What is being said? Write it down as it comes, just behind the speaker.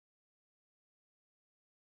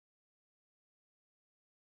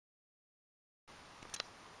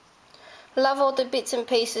Love all the bits and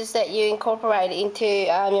pieces that you incorporate into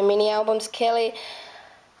your mini albums, Kelly.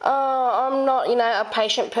 I'm not, a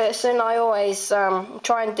patient person. I always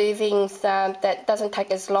try and do things that doesn't take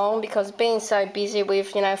as long, because being so busy with,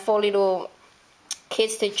 4 little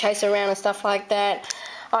kids to chase around and stuff like that,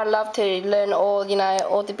 I love to learn all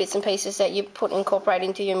the bits and pieces that you incorporate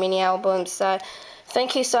into your mini albums. So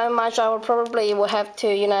thank you so much. I will have to,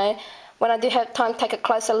 when I do have time, take a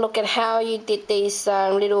closer look at how you did these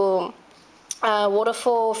little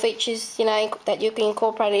waterfall features, that you can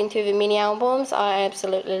incorporate into the mini albums. I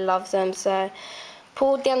absolutely love them. So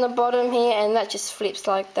pull down the bottom here, and that just flips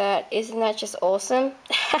like that. Isn't that just awesome?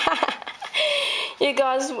 You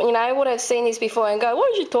guys, would have seen this before and go,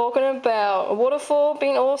 what are you talking about? A waterfall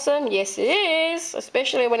being awesome? Yes, it is,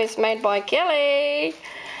 especially when it's made by Kelly.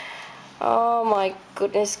 Oh my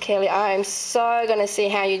goodness, Kelly, I am so going to see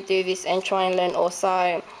how you do this and try and learn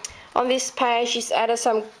also. On this page, she's added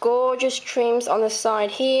some gorgeous trims on the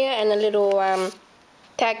side here, and a little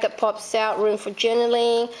tag that pops out, room for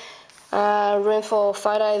journaling, room for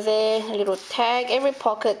photo there, a little tag. Every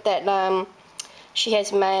pocket that she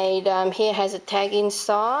has made here has a tag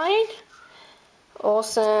inside.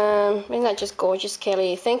 Awesome. Isn't that just gorgeous,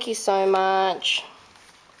 Kelly? Thank you so much.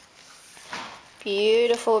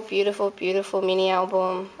 Beautiful, beautiful, beautiful mini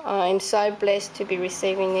album. I'm so blessed to be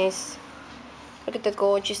receiving this. Look at the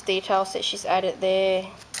gorgeous details that she's added there.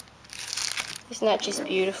 Isn't that just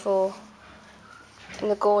beautiful? And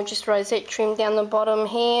the gorgeous rosette trim down the bottom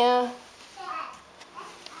here.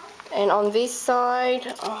 And on this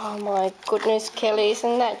side, oh my goodness, Kelly,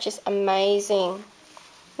 isn't that just amazing? Isn't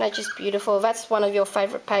that just beautiful? That's one of your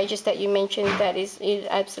favourite pages that you mentioned. That is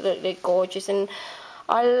absolutely gorgeous, and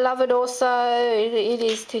I love it also. It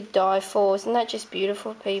is to die for. Isn't that just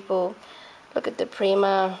beautiful, people? Look at the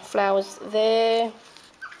Prima flowers there,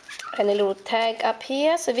 and a little tag up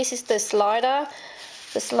here. So this is the slider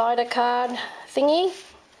card thingy.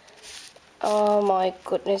 Oh my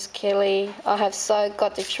goodness, Kelly, I have so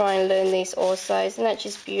got to try and learn these also. Isn't that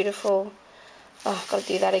just beautiful? Oh, I've got to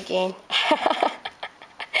do that again.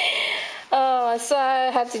 Oh, I so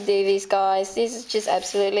have to do this, guys. This is just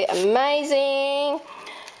absolutely amazing.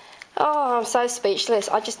 Oh, I'm so speechless.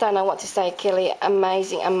 I just don't know what to say, Kelly.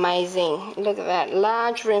 Amazing, amazing. Look at that.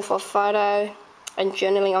 Large room for photo and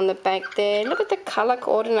journaling on the back there. Look at the colour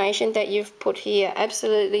coordination that you've put here.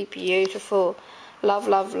 Absolutely beautiful. Love,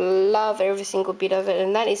 love, love every single bit of it.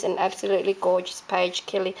 And that is an absolutely gorgeous page,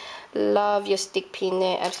 Kelly. Love your stick pin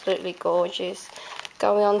there. Absolutely gorgeous.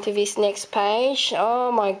 Going on to this next page.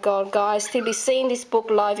 Oh my God, guys. To be seeing this book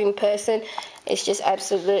live in person, it's just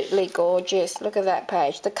absolutely gorgeous. Look at that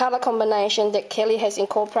page. The colour combination that Kelly has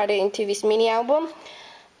incorporated into this mini album.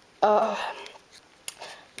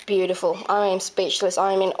 Beautiful. I am speechless.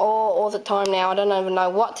 I am in awe all the time now. I don't even know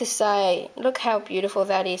what to say. Look how beautiful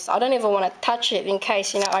that is. I don't even want to touch it in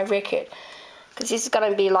case, I wreck it. Because this is going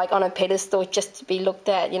to be like on a pedestal just to be looked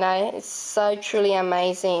at, It's so truly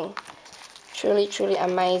amazing. Truly, truly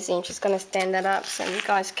amazing. Just going to stand that up so you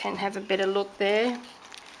guys can have a better look there.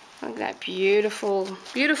 Look at that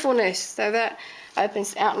beautifulness. So that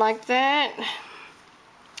opens out like that.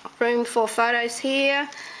 Room for photos here.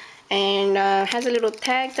 And has a little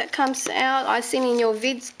tag that comes out. I've seen in your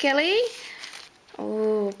vids, Kelly.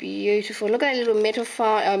 Oh, beautiful. Look at that little metal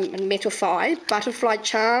butterfly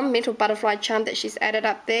charm that she's added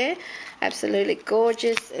up there. Absolutely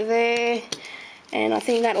gorgeous there. And I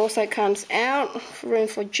think that also comes out. Room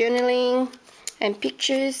for journaling and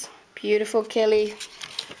pictures. Beautiful, Kelly.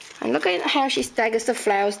 And look at how she staggers the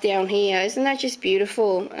flowers down here. Isn't that just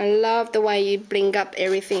beautiful? I love the way you bling up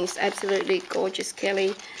everything. It's absolutely gorgeous,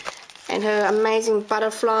 Kelly. And her amazing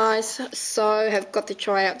butterflies. So have got to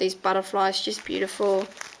try out these butterflies. Just beautiful.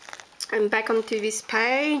 And back onto this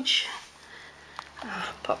page.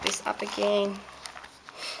 Pop this up again.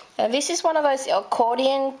 And this is one of those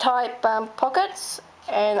accordion type pockets.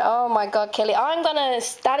 And oh my God, Kelly, I'm going to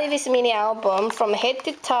study this mini album from head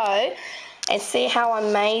to toe and see how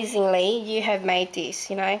amazingly you have made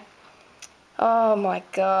this, Oh my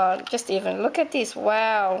God, just even look at this.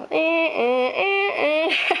 Wow.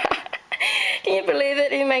 Can you believe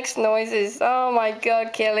it? It makes noises. Oh my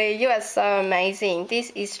God, Kelly, you are so amazing.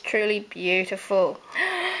 This is truly beautiful.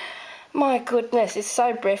 My goodness, it's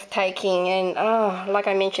so breathtaking. And like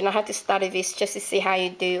I mentioned, I had to study this just to see how you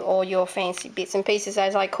do all your fancy bits and pieces,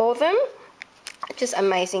 as I call them. Just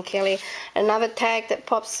amazing, Kelly. Another tag that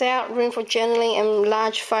pops out, room for journaling and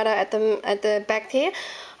large photo at the back here.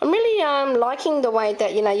 I'm really liking the way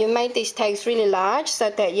that, you made these tags really large so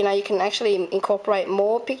that, you can actually incorporate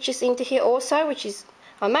more pictures into here also, which is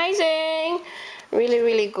amazing. Really,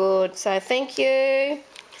 really good. So thank you.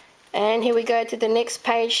 And here we go to the next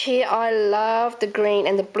page here. I love the green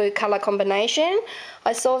and the blue color combination.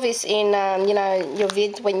 I saw this in you know, your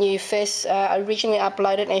vid when you first originally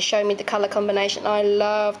uploaded and showed me the color combination. I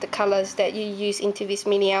love the colors that you use into this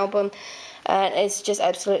mini album. It's just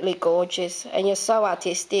absolutely gorgeous, and you're so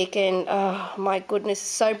artistic, and oh my goodness,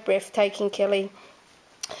 so breathtaking, Kelly.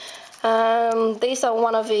 These are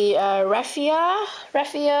one of the raffia,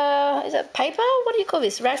 is it paper? What do you call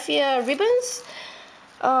this? Raffia ribbons.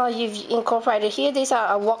 You've incorporated here. These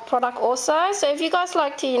are a wok product also. So if you guys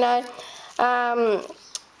like to, you know, about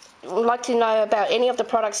any of the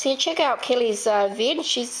products here, check out Kelly's vid.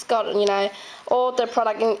 She's got, you know, all the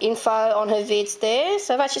product info on her vids there.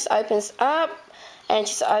 So that just opens up, and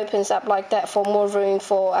just opens up like that for more room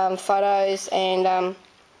for photos and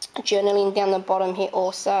journaling down the bottom here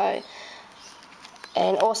also.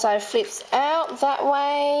 And also flips out that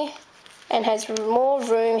way and has more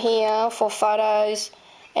room here for photos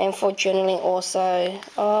and for journaling also.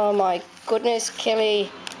 Oh my goodness, Kelly,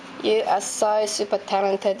 you are so super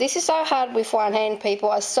talented. This is so hard with one hand, people.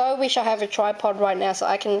 I so wish I have a tripod right now so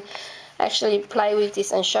I can actually play with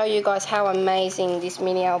this and show you guys how amazing this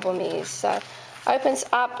mini album is. So opens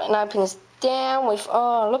up and opens down with,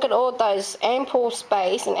 oh, look at all those ample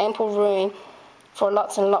space and ample room for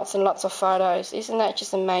lots and lots and lots of photos. Isn't that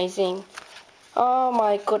just amazing? Oh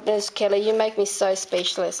my goodness, Kelly, you make me so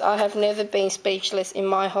speechless. I have never been speechless in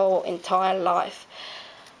my whole entire life.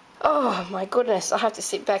 Oh my goodness, I have to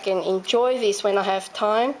sit back and enjoy this when I have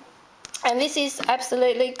time. And this is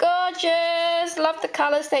absolutely gorgeous. Love the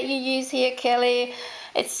colors that you use here, Kelly.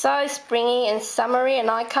 It's so springy and summery, and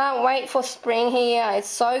I can't wait for spring here. It's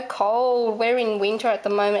so cold. We're in winter at the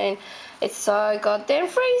moment, and it's so goddamn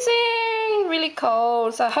freezing, really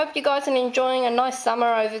cold. So I hope you guys are enjoying a nice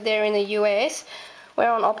summer over there in the US.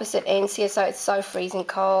 We're on opposite ends here, so it's so freezing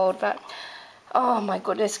cold. But oh my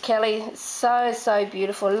goodness, Kelly, so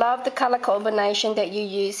beautiful. Love the color combination that you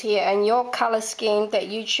use here, and your color scheme that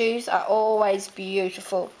you choose are always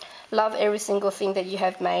beautiful. Love every single thing that you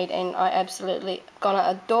have made, and I absolutely gonna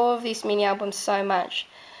adore this mini album so much.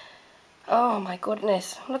 Oh my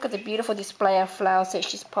goodness, look at the beautiful display of flowers that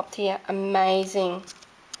she's popped here. Amazing,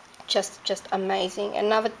 just amazing.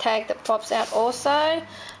 Another tag that pops out also.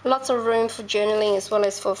 Lots of room for journaling as well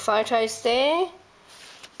as for photos there.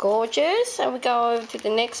 Gorgeous. And we go over to the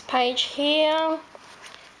next page here.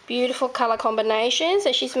 Beautiful color combinations.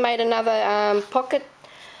 So she's made another pocket,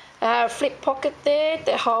 flip pocket there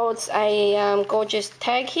that holds a gorgeous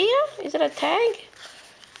tag here. Is it a tag?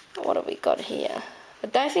 What have we got here? I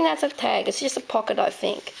don't think that's a tag. It's just a pocket, I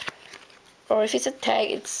think. Or if it's a tag,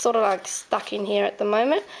 it's sort of like stuck in here at the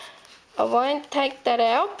moment. I won't take that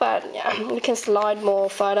out, but we can slide more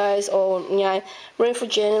photos, or you know, room for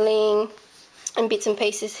journaling and bits and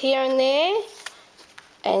pieces here and there,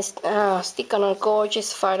 and stick on a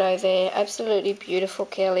gorgeous photo there. Absolutely beautiful,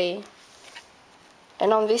 Kelly.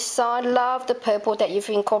 And on this side, love the purple that you've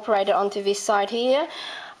incorporated onto this side here.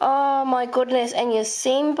 Oh my goodness, and your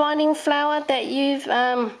seam binding flower that you've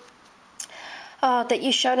that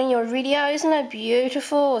you showed in your video, isn't it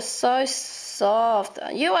beautiful? So soft.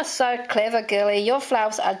 You are so clever, girly. Your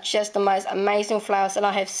flowers are just the most amazing flowers that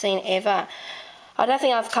I have seen ever. I don't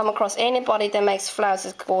think I've come across anybody that makes flowers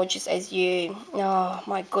as gorgeous as you. Oh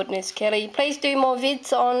my goodness, Kelly. Please do more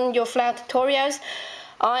vids on your flower tutorials.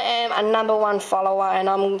 I am a #1 follower, and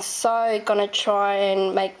I'm so gonna try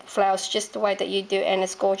and make flowers just the way that you do and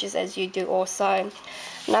as gorgeous as you do also.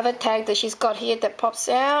 Another tag that she's got here that pops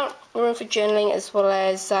out, room for journaling, as well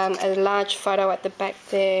as a large photo at the back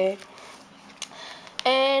there.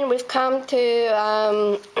 And we've come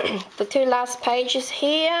to the two last pages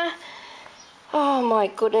here. Oh my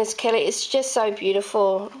goodness, Kelly, it's just so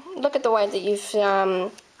beautiful. Look at the way that you've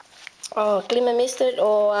glimmer misted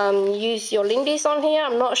or use your lindies on here.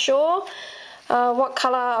 I'm not sure what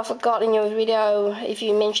colour I forgot in your video if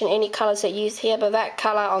you mentioned any colours that you use here, but that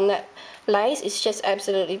colour on that lace is just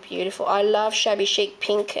absolutely beautiful. I love shabby chic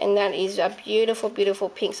pink, and that is a beautiful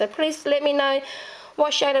pink. So please let me know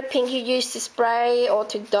what shade of pink you use to spray or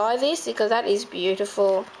to dye this, because that is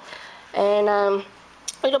beautiful. And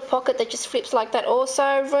little pocket that just flips like that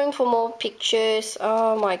also. Room for more pictures.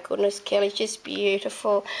 Oh my goodness, Kelly, just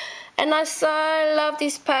beautiful. And I so love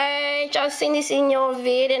this page. I've seen this in your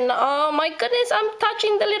vid, and oh my goodness, I'm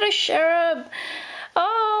touching the little cherub.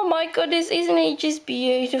 Oh my goodness, isn't he just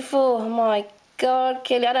beautiful? Oh my God,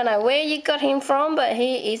 Kelly, I don't know where you got him from, but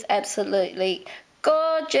he is absolutely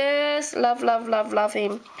gorgeous. Love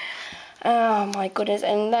him. Oh my goodness,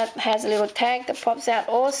 and that has a little tag that pops out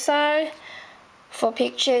also for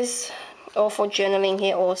pictures or for journaling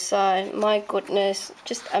here also. My goodness,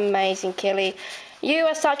 just amazing, Kelly. You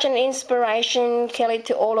are such an inspiration, Kelly,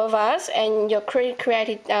 to all of us, and your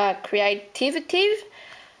creativity. I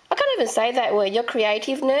can't even say that word. Your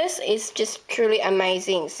creativeness is just truly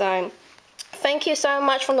amazing. So thank you so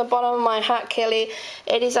much from the bottom of my heart, Kelly.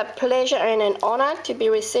 It is a pleasure and an honor to be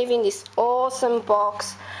receiving this awesome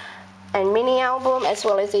box and mini album, as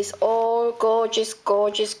well as these all gorgeous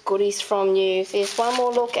goodies from you. Here's one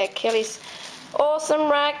more look at Kelly's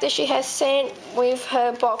awesome rack that she has sent with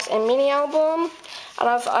her box and mini album. And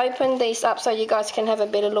I've opened these up so you guys can have a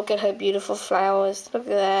better look at her beautiful flowers. Look at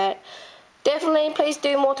that. Definitely please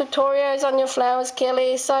do more tutorials on your flowers,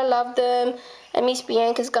 Kelly. So I love them. And Miss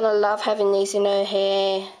Bianca's going to love having these in her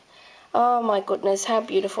hair. Oh my goodness, how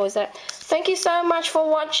beautiful is that? Thank you so much for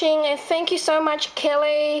watching, and thank you so much,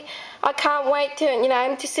 Kelly. I can't wait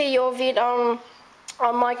to see your vid on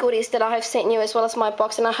my goodies that I have sent you, as well as my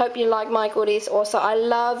box, and I hope you like my goodies also. I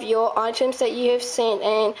love your items that you have sent,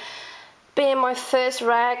 and being my first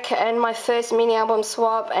rack and my first mini album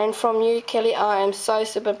swap, and from you, Kelly, I am so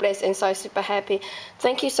super blessed and so super happy.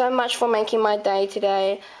 Thank you so much for making my day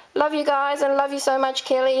today. Love you guys, and love you so much,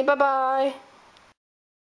 Kelly. Bye bye.